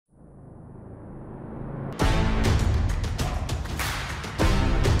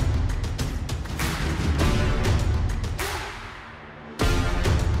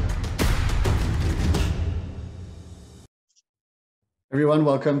Everyone,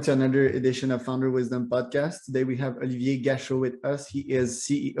 welcome to another edition of Founder Wisdom Podcast. Today we have Oliver Gachot with us. He is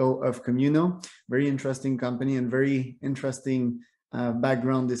CEO of Communo. Very interesting company and very interesting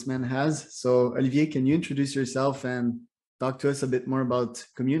background this man has. So Olivier, can you introduce yourself and talk to us a bit more about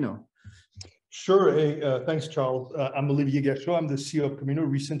Communo? Sure. Hey, thanks, Charles. I'm Olivier Gachot. I'm the CEO of Communo,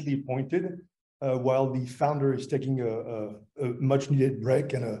 recently appointed, while the founder is taking a much-needed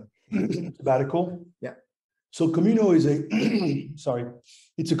break and a sabbatical. Yeah. So Communo is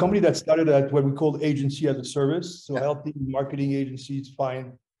it's a company that started at what we call agency as a service. So helping marketing agencies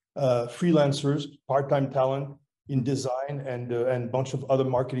find freelancers, part-time talent in design and a bunch of other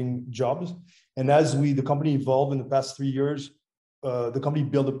marketing jobs. And as the company evolved in the past 3 years, the company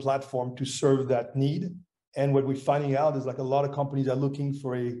built a platform to serve that need. And what we're finding out is like a lot of companies are looking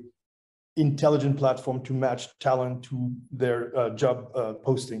for a intelligent platform to match talent to their job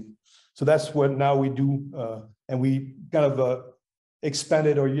posting. So that's what now we do. And we kind of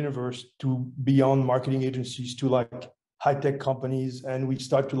expanded our universe to beyond marketing agencies to like high-tech companies. And we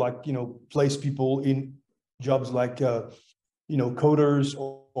start to place people in jobs like, coders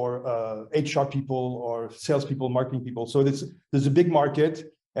or HR people or salespeople, marketing people. So there's a big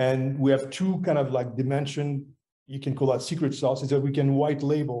market, and we have two kind of like dimension, you can call that secret sauce, is that we can white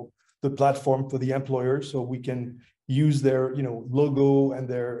label the platform for the employer. So we can use their, logo and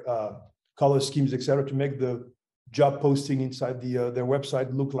their color schemes, et cetera, to make the job posting inside their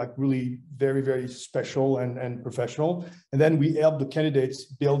website look like really very, very special and professional. And then we help the candidates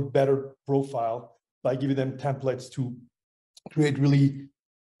build better profile by giving them templates to create really,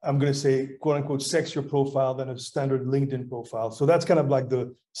 I'm going to say, quote unquote, sexier profile than a standard LinkedIn profile. So that's kind of like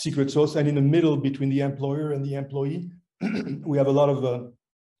the secret sauce. And in the middle between the employer and the employee, we have a lot of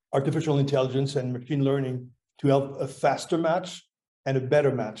artificial intelligence and machine learning to help a faster match and a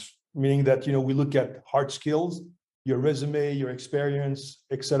better match, meaning that, we look at hard skills, your resume, your experience,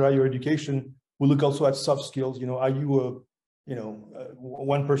 et cetera, your education. We look also at soft skills. Are you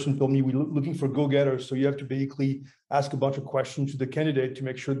one person told me we're looking for go-getters. So you have to basically ask a bunch of questions to the candidate to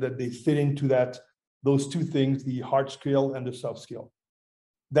make sure that they fit into those two things, the hard skill and the soft skill.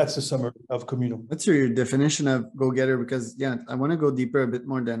 That's the summary of Communo. What's your definition of go-getter? Because I want to go deeper a bit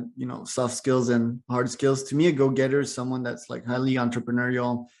more than, soft skills and hard skills. To me, a go-getter is someone that's like highly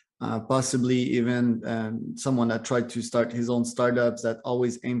entrepreneurial, possibly even someone that tried to start his own startups, that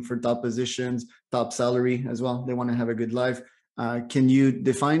always aim for top positions, top salary as well. They want to have a good life. Can you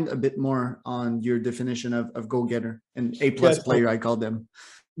define a bit more on your definition of go-getter and A+ player, I call them?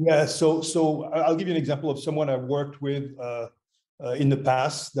 Yeah, so I'll give you an example of someone I've worked with in the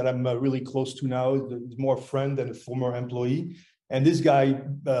past that I'm really close to now. He's more a friend than a former employee. And this guy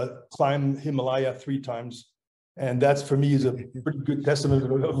climbed Himalaya 3 times. And that's, for me, is a pretty good testament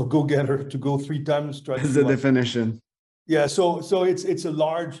of a go-getter to go 3 times. That's the definition. Yeah, so it's a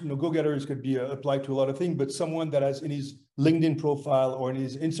large, go-getters could be applied to a lot of things, but someone that has in his LinkedIn profile or in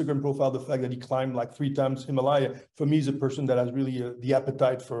his Instagram profile, the fact that he climbed like 3 times Himalaya, for me is a person that has really the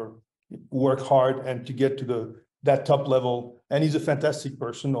appetite for work hard and to get to that top level. And he's a fantastic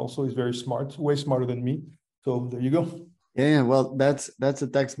person. Also, he's very smart, way smarter than me. So there you go. Yeah, well, that's a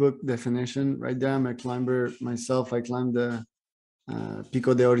textbook definition right there. I'm a climber myself. I climbed the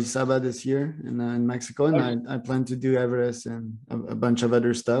Pico de Orizaba this year in Mexico, and I plan to do Everest and a bunch of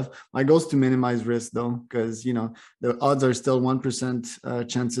other stuff. My goal is to minimize risk, though, because the odds are still 1%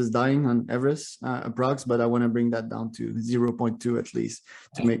 chances dying on Everest approx, but I want to bring that down to 0.2 at least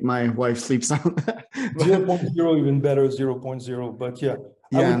to make my wife sleep sound. 0.0 even better, 0.0. But yeah,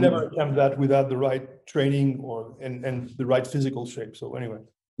 I would never attempt that without the right training and the right physical shape. So anyway.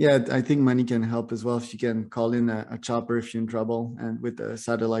 Yeah, I think money can help as well if you can call in a chopper if you're in trouble and with a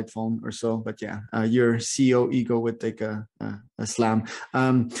satellite phone or so. But yeah, your CEO ego would take a slam.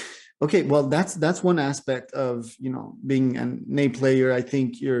 Okay, well, that's one aspect of being an A player. I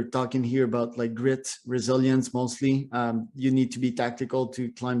think you're talking here about like grit, resilience mostly. You need to be tactical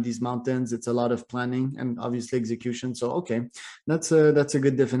to climb these mountains. It's a lot of planning and obviously execution. So okay, that's a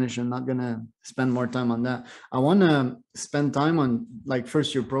good definition. Not gonna spend more time on that. I want to spend time on like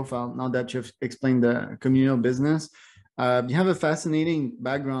first your profile. Now that you've explained the Communo business, you have a fascinating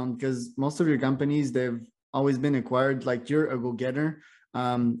background because most of your companies, they've always been acquired. Like you're a go-getter.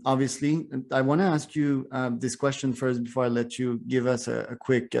 Obviously, I want to ask you this question first before I let you give us a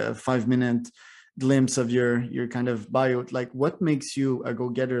quick 5-minute glimpse of your kind of bio. Like, what makes you a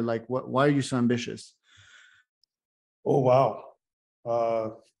go-getter? Like, why are you so ambitious? Oh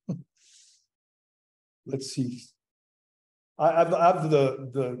wow! Let's see. I have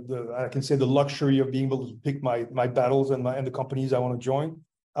I can say the luxury of being able to pick my battles and the companies I want to join.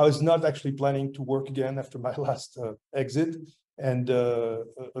 I was not actually planning to work again after my last exit. And a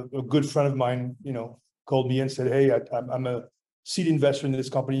good friend of mine, called me and said, "Hey, I'm a seed investor in this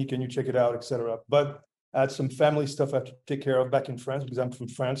company. Can you check it out, etc." But I had some family stuff I had to take care of back in France because I'm from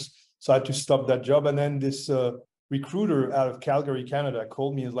France. So I had to stop that job. And then this recruiter out of Calgary, Canada,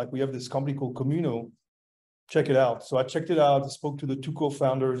 called me and was like, "We have this company called Communo. Check it out." So I checked it out. I spoke to the two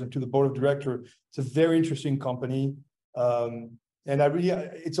co-founders and to the board of directors. It's a very interesting company. And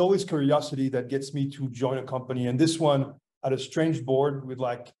it's always curiosity that gets me to join a company. And this one had a strange board with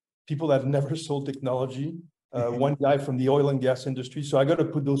like people that have never sold technology. One guy from the oil and gas industry. So I got to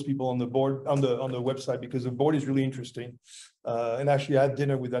put those people on the board, on the website, because the board is really interesting. And actually I had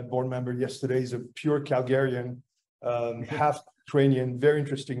dinner with that board member yesterday. He's a pure Calgarian, half Ukrainian, very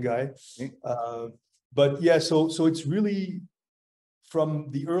interesting guy. But yeah, so it's really from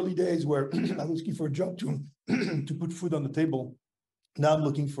the early days where I was looking for a job to put food on the table. Now I'm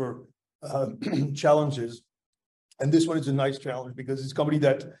looking for challenges. And this one is a nice challenge because it's a company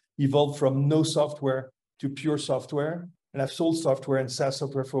that evolved from no software to pure software. And I've sold software and SaaS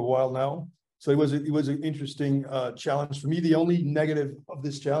software for a while now. So it was an interesting challenge for me. The only negative of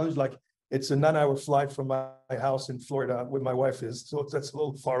this challenge, like it's a 9-hour flight from my house in Florida where my wife is. So that's a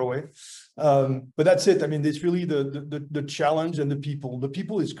little far away. But that's it. I mean, it's really the challenge and the people. The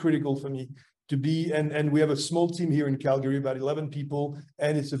people is critical for me to be, and we have a small team here in Calgary, about 11 people.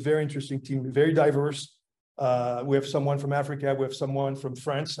 And it's a very interesting team, very diverse. We have someone from Africa. We have someone from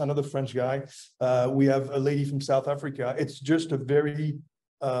France, another French guy. We have a lady from South Africa. It's just a very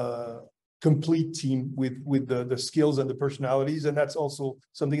complete team with the skills and the personalities. And that's also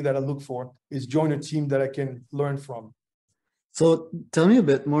something that I look for, is join a team that I can learn from. So tell me a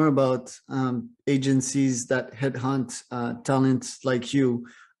bit more about agencies that headhunt talent like you.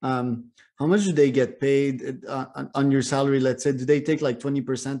 How much do they get paid on your salary? Let's say, do they take like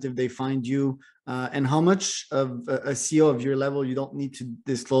 20% if they find you? And how much of a CEO of your level, you don't need to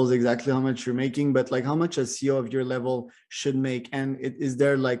disclose exactly how much you're making, but like how much a CEO of your level should make? And is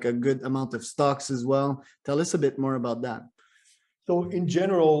there like a good amount of stocks as well? Tell us a bit more about that. So in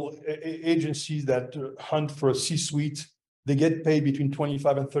general, agencies that hunt for a C-suite, they get paid between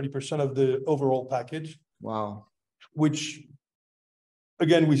 25 and 30% of the overall package. Wow. Which,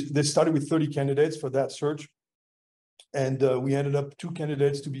 again, they started with 30 candidates for that search. And we ended up 2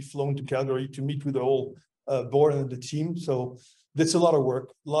 candidates to be flown to Calgary to meet with the whole board and the team. So that's a lot of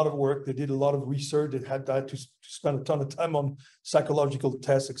work. They did a lot of research. They had to spend a ton of time on psychological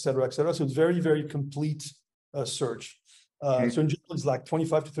tests, et cetera, et cetera. So it's very, very complete search. So in general, it's like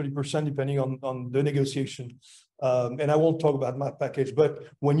 25 to 30%, depending on the negotiation. And I won't talk about my package, but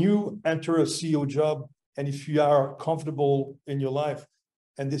when you enter a CEO job, and if you are comfortable in your life,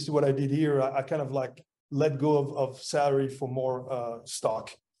 and this is what I did here, I kind of like let go of salary for more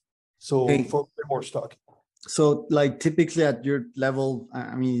stock. So for more stock. So like typically at your level,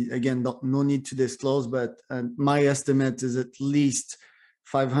 I mean, again, no need to disclose, but my estimate is at least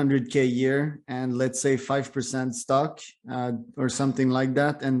 500K a year, and let's say 5% stock or something like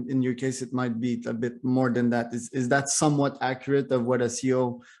that. And in your case, it might be a bit more than that. Is that somewhat accurate of what a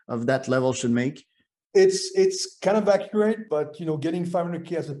CEO of that level should make? It's kind of accurate, but getting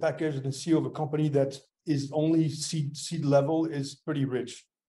 500K as a package and the CEO of a company that is only seed level is pretty rich.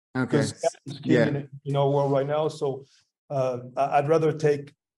 Okay. In our world right now. So I'd rather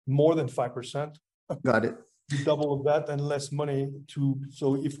take more than 5%. Got it. Double of that and less money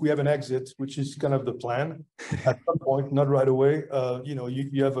so if we have an exit, which is kind of the plan, at some point, not right away,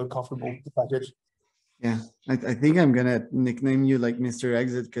 you have a comfortable package. Yeah, I think I'm gonna nickname you like Mr.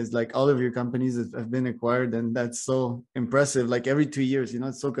 Exit, because like all of your companies have been acquired, and that's so impressive. Like every 2 years,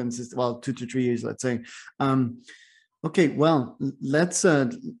 it's so consistent. Well, 2 to 3 years, let's say. Okay, well, let's.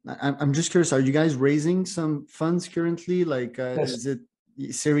 I'm just curious. Are you guys raising some funds currently? Like, Yes. Is it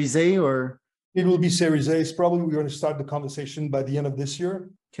Series A or? It will be Series A. It's probably we're going to start the conversation by the end of this year.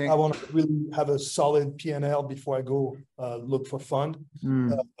 Okay. I want to really have a solid P&L before I go look for fund.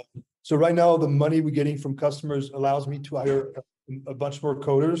 So right now, the money we're getting from customers allows me to hire a bunch more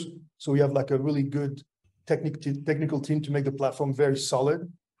coders. So we have like a really good technical team to make the platform very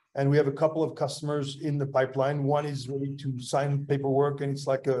solid. And we have a couple of customers in the pipeline. One is ready to sign paperwork, and it's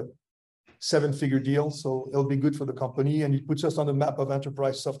like a 7-figure deal. So it'll be good for the company. And it puts us on the map of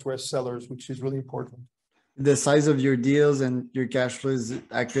enterprise software sellers, which is really important. The size of your deals and your cash flow, is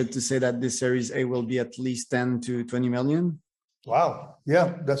accurate to say that this Series A will be at least 10 to 20 million? Wow.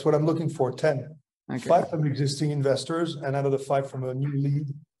 Yeah, that's what I'm looking for, 10. Okay. 5 from existing investors and another 5 from a new lead.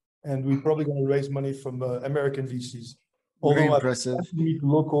 And we're probably going to raise money from American VCs. Very Although impressive. I meet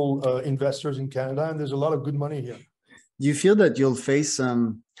local investors in Canada, and there's a lot of good money here. Do you feel that you'll face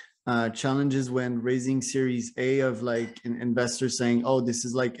challenges when raising Series A of like investors saying, "Oh, this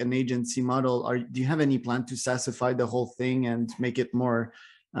is like an agency model"? Do you have any plan to SaaSify the whole thing and make it more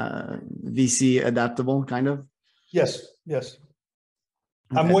VC adaptable, kind of? Yes, yes.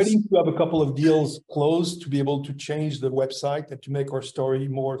 I'm Okay. waiting to have a couple of deals closed to be able to change the website and to make our story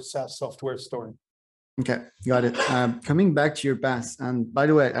more SaaS software story. Okay, got it. Coming back to your past, and by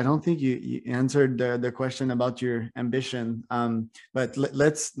the way, I don't think you answered the question about your ambition. But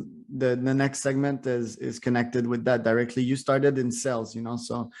let's the next segment is connected with that directly. You started in sales, you know.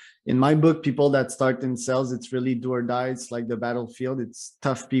 So in my book, people that start in sales, it's really do or die. It's like the battlefield. It's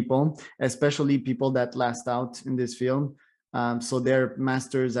tough people, especially people that last out in this field. So they're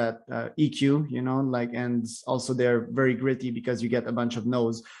masters at EQ, you know, like, and also they're very gritty because you get a bunch of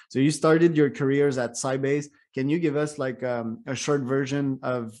no's. So you started your careers at Sybase. Can you give us like a short version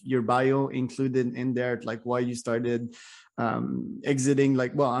of your bio included in there, like why you started exiting?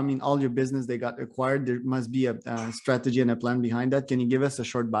 Like, well, I mean, all your business, they got acquired. There must be a strategy and a plan behind that. Can you give us a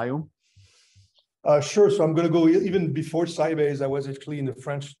short bio? Sure. So I'm going to go even before Sybase. I was actually in the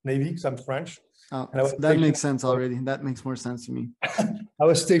French Navy because I'm French. Oh, that makes sense already. That makes more sense to me. I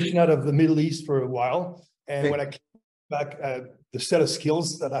was stationed out of the Middle East for a while. And Okay. when I came back, the set of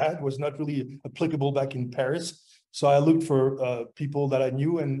skills that I had was not really applicable back in Paris. So I looked for people that I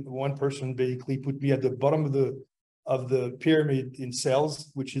knew, and one person basically put me at the bottom of the pyramid in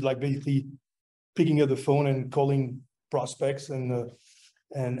sales, which is like basically picking up the phone and calling prospects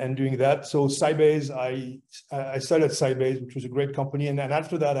and doing that. So Sybase, I started Sybase, which was a great company. And then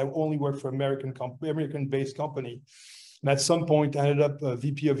after that, I only worked for American-based company. And at some point, I ended up a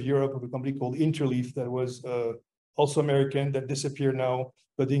VP of Europe of a company called Interleaf that was also American, that disappeared now,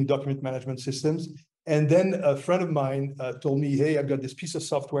 but doing document management systems. And then a friend of mine told me, hey, I've got this piece of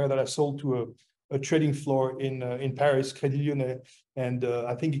software that I sold to a trading floor in Paris, Crédit Lyonnais, and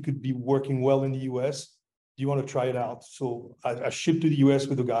I think it could be working well in the US. Do you want to try it out? So I shipped to the US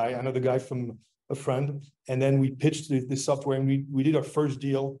with a guy, another guy from a friend, and then we pitched this software, and we did our first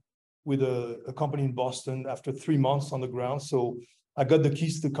deal with a company in Boston after 3 months on the ground. So I got the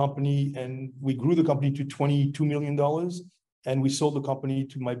keys to the company, and we grew the company to $22 million, and we sold the company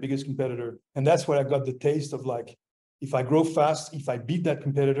to my biggest competitor. And that's where I got the taste of like, if I grow fast, if I beat that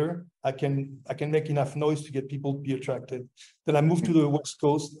competitor, I can make enough noise to get people to be attracted. Then I moved to the West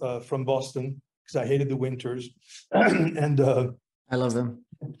Coast from Boston, because I hated the winters. And I love them.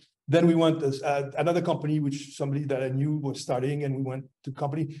 then we went another company, which somebody that I knew was starting, and we went to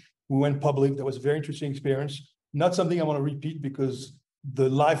company. We went public. That was a very interesting experience. Not something I want to repeat, because the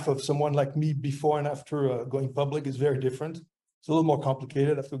life of someone like me before and after going public is very different. It's a little more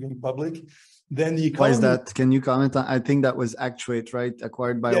complicated after going public. Then the economy. Why is that? Can you comment on? I think that was Actuate, right?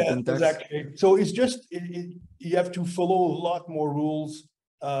 Acquired by OpenText. Exactly. So it's just you have to follow a lot more rules.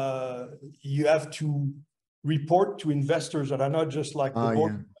 You have to report to investors that are not just like the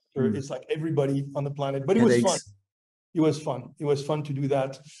board. Yeah. It's like everybody on the planet. But it was fun. It was fun. It was fun to do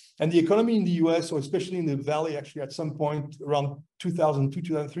that. And the economy in the US, or especially in the Valley, actually at some point around 2002,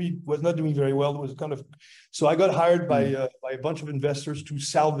 2003, was not doing very well. It was kind of, so I got hired by a bunch of investors to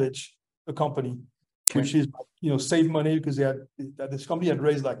salvage a company, which is, save money, because this company had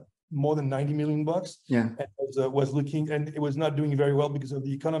raised like more than 90 million bucks. Yeah. And was looking, and it was not doing very well because of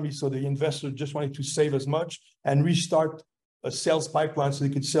the economy. So the investor just wanted to save as much and restart a sales pipeline so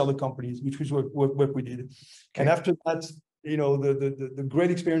they could sell the companies, which was what we did. Okay. And after that, the great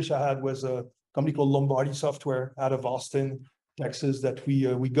experience I had was a company called Lombardi Software out of Austin, Texas, that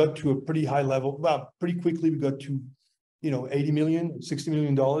we got to a pretty high level. Well, pretty quickly we got to, $80 million, $60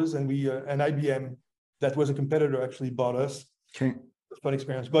 million, and IBM, that was a competitor, actually bought us. Okay. Fun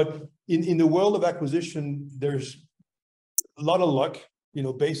experience. But in the world of acquisition, there's a lot of luck,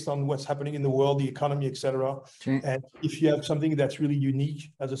 based on what's happening in the world, the economy, et cetera. Okay. And if you have something that's really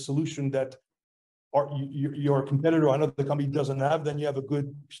unique as a solution that your competitor or another company doesn't have, then you have a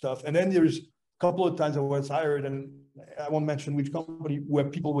good stuff. And then there's a couple of times I was hired, and I won't mention which company, where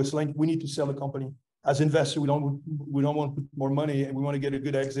people were saying, we need to sell the company. As investors, we don't want to put more money, and we want to get a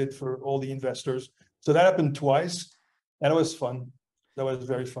good exit for all the investors. So that happened twice, and it was fun. That was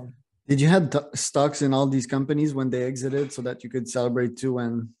very fun. Did you have stocks in all these companies when they exited, so that you could celebrate too?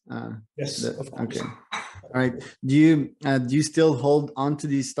 When yes, of course. Okay, all right. Do you still hold on to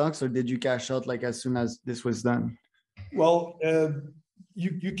these stocks, or did you cash out like as soon as this was done? Well,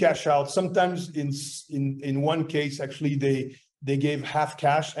 you cash out. Sometimes in one case, actually, they gave half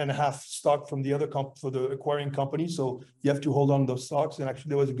cash and half stock from the other for the acquiring company. So you have to hold on to those stocks. And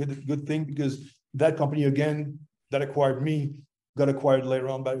actually, that was a good thing, because that company, again, that acquired me, got acquired later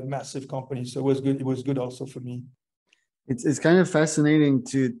on by a massive company. So it was good. It was good also for me. It's kind of fascinating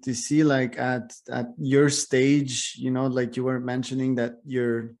to see like at your stage, you know, like you were mentioning that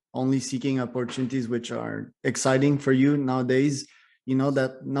you're only seeking opportunities which are exciting for you nowadays. You know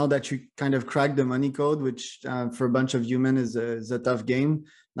that now that you kind of cracked the money code, which for a bunch of human is a tough game.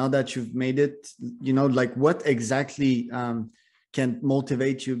 Now that you've made it, you know, like what exactly can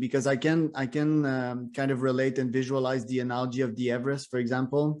motivate you? Because I can kind of relate and visualize the analogy of the Everest, for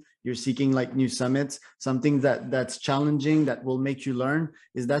example. You're seeking like new summits, something that's challenging, that will make you learn.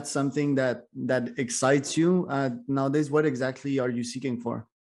 Is that something that excites you nowadays? What exactly are you seeking for?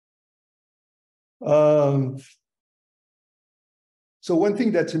 So one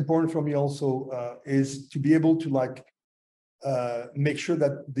thing that's important for me also is to be able to like make sure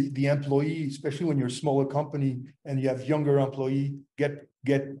that the employee, especially when you're a smaller company and you have younger employee, get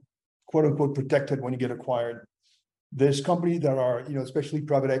quote unquote protected when you get acquired. There's companies that are, you know, especially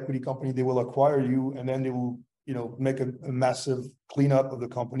private equity company, they will acquire you and then they will, you know, make a massive cleanup of the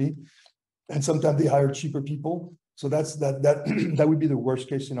company. And sometimes they hire cheaper people. So that would be the worst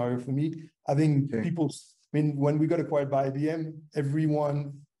case scenario for me. Having Okay. people, I mean, when we got acquired by IBM,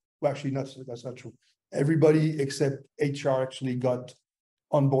 everyone, well, actually, that's not true. Everybody except HR actually got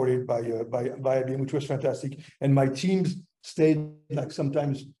onboarded by IBM, which was fantastic. And my teams stayed like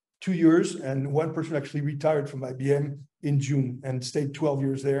sometimes 2 years, and one person actually retired from IBM in June and stayed 12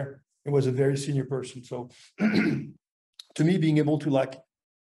 years there. It was a very senior person. So to me, being able to like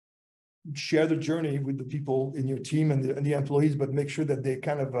share the journey with the people in your team and the employees, but make sure that they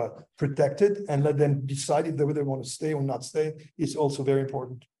kind of protected and let them decide if whether they want to stay or not stay is also very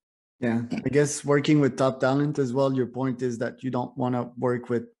important. Yeah, I guess working with top talent as well, your point is that you don't want to work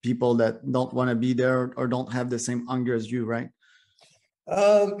with people that don't want to be there or don't have the same hunger as you, right?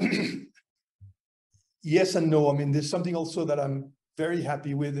 Yes and no. I mean, there's something also that I'm very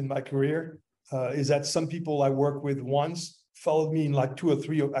happy with in my career, is that some people I work with once followed me in like 2 or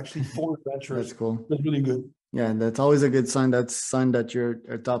 3 or actually 4 adventures. That's cool. That's really good. Yeah, that's always a good sign. That's a sign that you're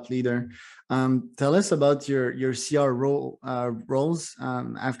a top leader. Tell us about your CRO roles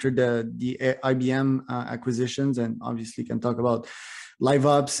after the IBM acquisitions, and obviously can talk about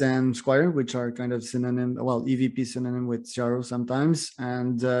LiveOps and Squire, which are kind of synonym, well, EVP synonym with CRO sometimes.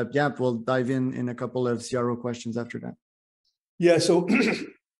 And yeah, we'll dive in a couple of CRO questions after that. Yeah, so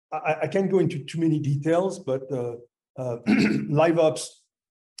I can't go into too many details, but LiveOps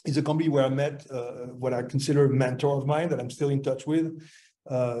is a company where I met what I consider a mentor of mine that I'm still in touch with.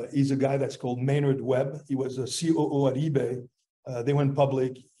 He's a guy that's called Maynard Webb. He was a COO at eBay. They went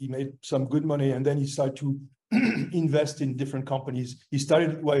public. He made some good money, and then he started to invest in different companies. He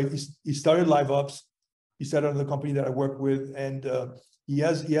started LiveOps. He started the company that I work with, and he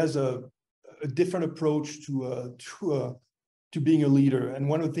has a different approach to being a leader. And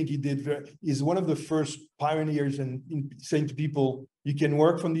one of the things he did is one of the first pioneers in saying to people, you can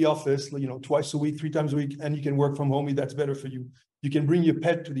work from the office, you know, twice a week, 3 times a week, and you can work from home if that's better for you. You can bring your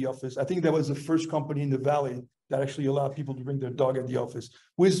pet to the office. I think that was the first company in the Valley that actually allowed people to bring their dog at the office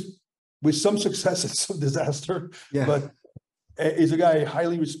with some success and some disaster. Yeah. But he's a guy I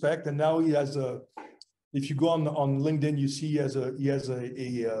highly respect. And now he has if you go on LinkedIn, you see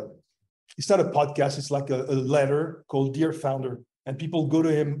it's not a podcast, it's like a letter called Dear Founder. And people go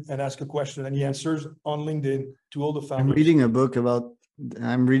to him and ask a question, and he answers on LinkedIn to all the founders. I'm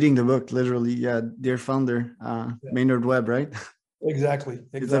reading the book literally. Yeah, Dear Founder, Maynard Webb, right? Exactly.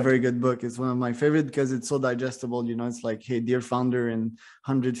 It's a very good book. It's one of my favorite because it's so digestible. You know, it's like, hey, dear founder, in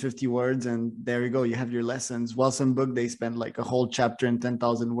 150 words, and there you go. You have your lessons. While some book, they spend like a whole chapter in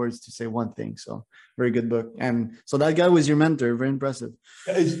 10,000 words to say one thing. So very good book. And so that guy was your mentor. Very impressive.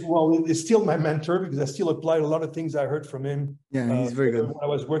 It's still my mentor because I still applied a lot of things I heard from him. Yeah, he's very good. When I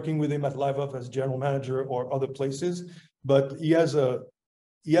was working with him at LiveUp as general manager or other places, but he has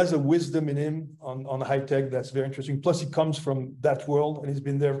a wisdom in him on high tech that's very interesting. Plus, he comes from that world and he's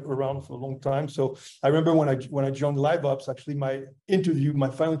been there around for a long time. So I remember when I joined LiveOps, actually my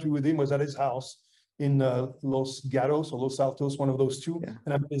final interview with him was at his house in Los Gatos or Los Altos, one of those two. Yeah.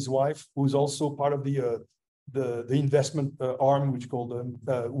 And I met his wife, who's also part of the investment arm, which is called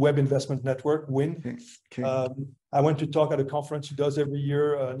Web Investment Network, WIN. Okay. I went to talk at a conference he does every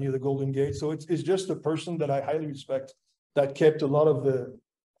year near the Golden Gate. So it's just a person that I highly respect that kept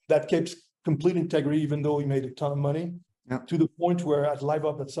complete integrity, even though he made a ton of money. Yeah. To the point where at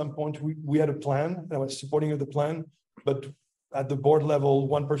LiveUp, at some point, we had a plan, and I was supporting the plan, but at the board level,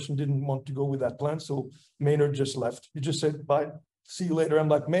 one person didn't want to go with that plan, so Maynard just left. He just said, bye, see you later. I'm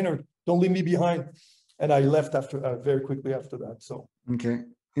like, Maynard, don't leave me behind. And I left very quickly after that, so. Okay.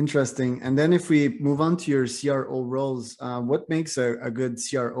 Interesting. And then if we move on to your CRO roles, what makes a good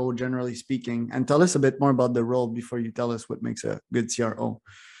CRO, generally speaking? And tell us a bit more about the role before you tell us what makes a good CRO.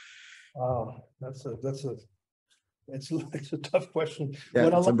 That's it's a tough question. Yeah,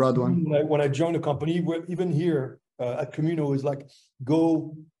 What I it's a like broad to do one. when I joined a company, even here at Communo, is like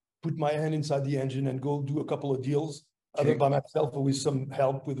go put my hand inside the engine and go do a couple of deals, either Okay. by myself or with some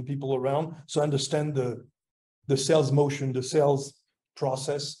help with the people around. So I understand the sales motion, the sales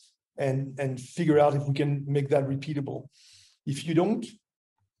process, and figure out if we can make that repeatable. If you don't,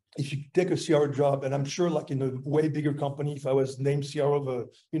 if you take a CRO job, and I'm sure like in a way bigger company, if I was named CRO of a,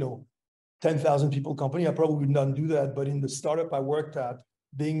 10,000 people company, I probably would not do that. But in the startup I worked at,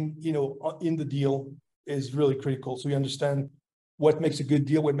 being, in the deal is really critical. So you understand what makes a good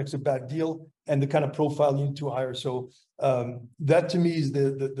deal, what makes a bad deal, and the kind of profile you need to hire. So that to me is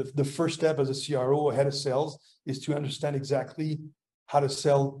the first step as a CRO or head of sales, is to understand exactly how to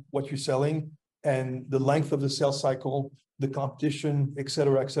sell what you're selling and the length of the sales cycle, the competition, et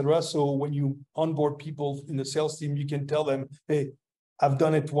cetera, et cetera. So when you onboard people in the sales team, you can tell them, hey, I've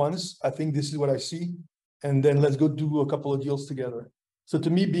done it once. I think this is what I see. And then let's go do a couple of deals together. So to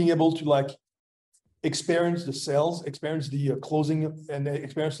me, being able to like experience the sales, experience the closing, and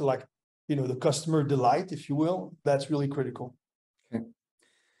experience the the customer delight, if you will, that's really critical. Okay.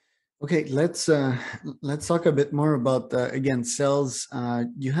 Okay, let's talk a bit more about again sales.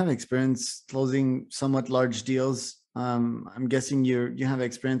 You have experience closing somewhat large deals. I'm guessing you have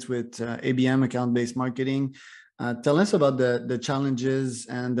experience with ABM, account-based marketing. Tell us about the challenges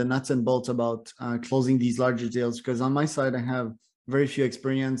and the nuts and bolts about closing these larger deals. Because on my side, I have very few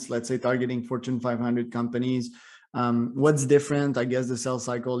experience. Let's say targeting Fortune 500 companies. What's different? I guess the sales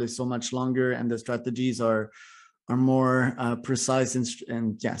cycle is so much longer, and the strategies are more precise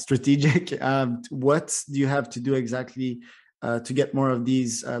and yeah, strategic. What do you have to do exactly to get more of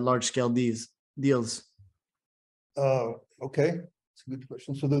these large scale deals? Okay, it's a good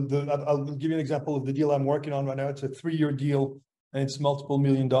question. So I'll give you an example of the deal I'm working on right now. It's a 3-year deal and it's multiple $1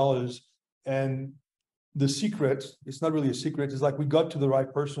 million. And the secret, it's not really a secret, it's like we got to the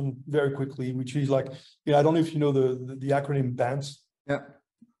right person very quickly, which is like, I don't know if you know the acronym BANTS. Yeah.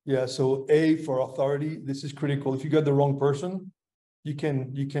 Yeah, so A for authority, this is critical. If you got the wrong person, you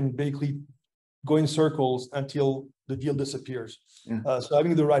can basically go in circles until the deal disappears. Yeah. So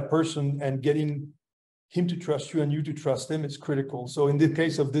having the right person and getting him to trust you and you to trust him is critical. So in the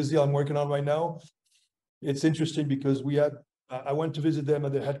case of this deal I'm working on right now, it's interesting because I went to visit them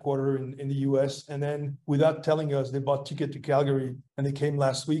at the headquarters in the US, and then without telling us, they bought ticket to Calgary and they came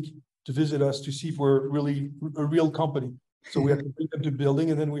last week to visit us to see if we're really a real company. So we had to bring them to building,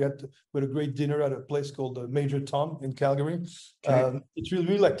 and then we had a great dinner at a place called Major Tom in Calgary. Okay. It's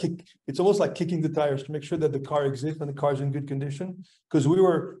really like it's almost like kicking the tires to make sure that the car exists and the car is in good condition, because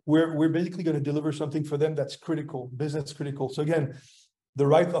we're basically going to deliver something for them that's critical, business critical. So again, the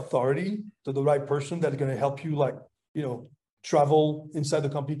right authority to the right person that's going to help you travel inside the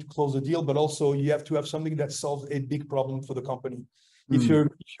company to close the deal, but also you have to have something that solves a big problem for the company. If you're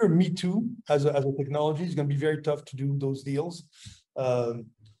me too as a technology, it's going to be very tough to do those deals. So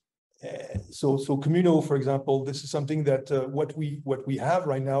Communo, for example, this is something that what we have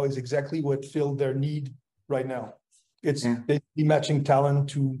right now is exactly what filled their need right now. It's basically matching talent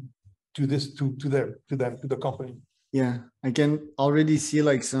to the company. Yeah, I can already see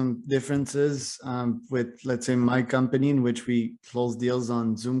like some differences with, let's say, my company, in which we close deals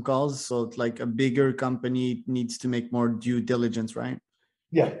on Zoom calls. So it's like a bigger company needs to make more due diligence, right?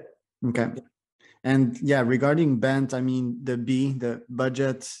 Yeah. Okay. And yeah, regarding BANT, I mean, the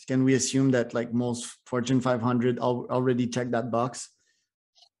budget, can we assume that like most Fortune 500 already check that box?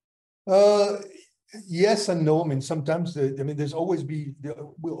 Yes and no. I mean, sometimes there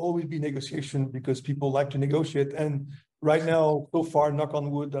will always be negotiation because people like to negotiate. And right now, so far, knock on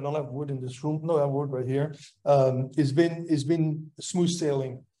wood, I don't have wood in this room. No, I have wood right here. It's been smooth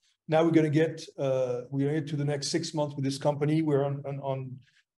sailing. Now we're going to get to the next 6 months with this company. We're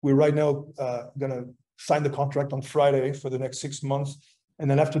right now going to sign the contract on Friday for the next 6 months.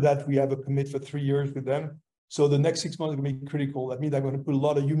 And then after that, we have a commit for 3 years with them. So the next 6 months are going to be critical. That means I'm going to put a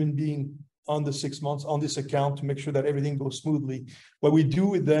lot of human being on the 6 months on this account to make sure that everything goes smoothly. What we do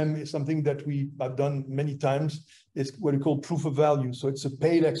with them is something that I've done many times. It's what we call proof of value. So it's a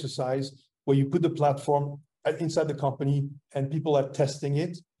paid exercise where you put the platform inside the company and people are testing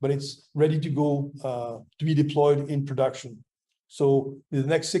it, but it's ready to go to be deployed in production. So in the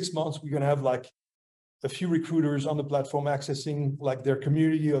next 6 months, we're going to have like a few recruiters on the platform accessing like their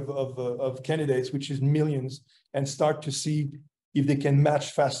community of candidates, which is millions, and start to see if they can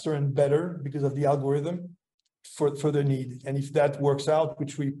match faster and better because of the algorithm. for their need. And if that works out,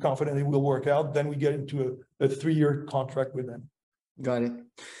 which we confidently will work out, then we get into a 3-year contract with them. Got it.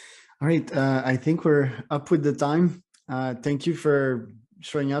 All right. I think we're up with the time. Thank you for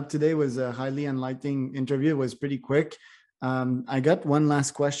showing up today. It was a highly enlightening interview. It was pretty quick. I got one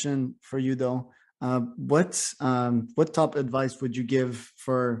last question for you though. What top advice would you give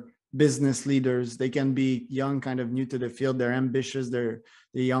for business leaders? They can be young, kind of new to the field. They're ambitious. They're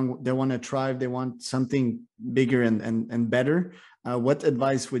young. They want to thrive. They want something bigger and better. What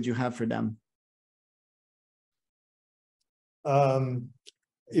advice would you have for them?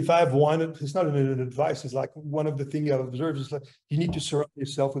 If I have one, it's not an advice. It's like one of the things I've observed is like you need to surround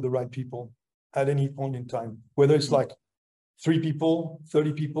yourself with the right people at any point in time, whether it's like 3 people,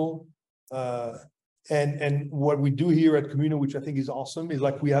 30 people. And what we do here at Communo, which I think is awesome, is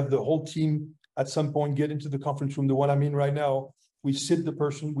like we have the whole team at some point get into the conference room, the one I'm in right now. We sit the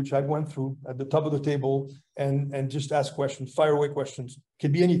person, which I went through, at the top of the table and just ask questions, fire away questions.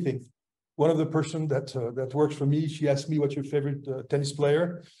 Can be anything. One of the person that works for me, she asked me, what's your favorite tennis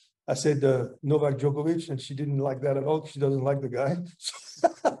player? I said Novak Djokovic, and she didn't like that at all. She doesn't like the guy.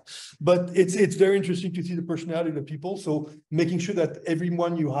 But it's very interesting to see the personality of the people. So making sure that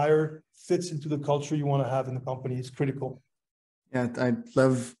everyone you hire fits into the culture you want to have in the company is critical. Yeah, I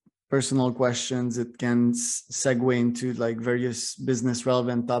love personal questions. It can segue into like various business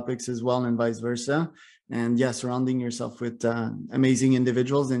relevant topics as well, and vice versa. And yeah, surrounding yourself with amazing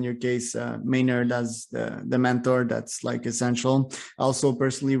individuals. In your case, Maynard as the mentor, that's like essential. I also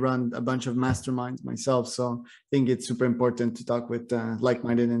personally run a bunch of masterminds myself. So I think it's super important to talk with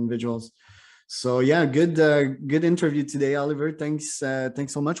like-minded individuals. So yeah, good interview today, Oliver. Thanks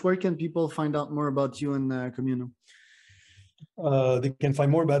so much. Where can people find out more about you and Communo? They can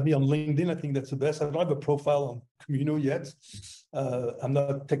find more about me on LinkedIn. I think that's the best. I don't have a profile on Communo yet. I'm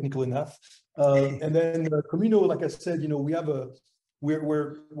not technical enough. And then Communo, like I said, we have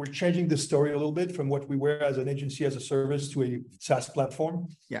we're changing the story a little bit from what we were as an agency as a service to a SaaS platform.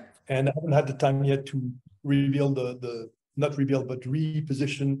 Yeah. And I haven't had the time yet to reveal not reveal, but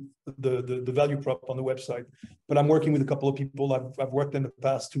reposition the value prop on the website. But I'm working with a couple of people I've worked in the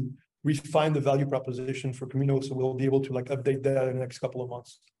past to refine the value proposition for Communo, so we'll be able to like update that in the next couple of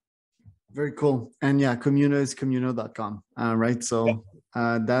months. Very cool. And yeah, Communo is communo.com. Right. So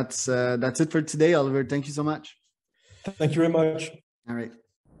that's it for today, Oliver. Thank you so much. Thank you very much. All right.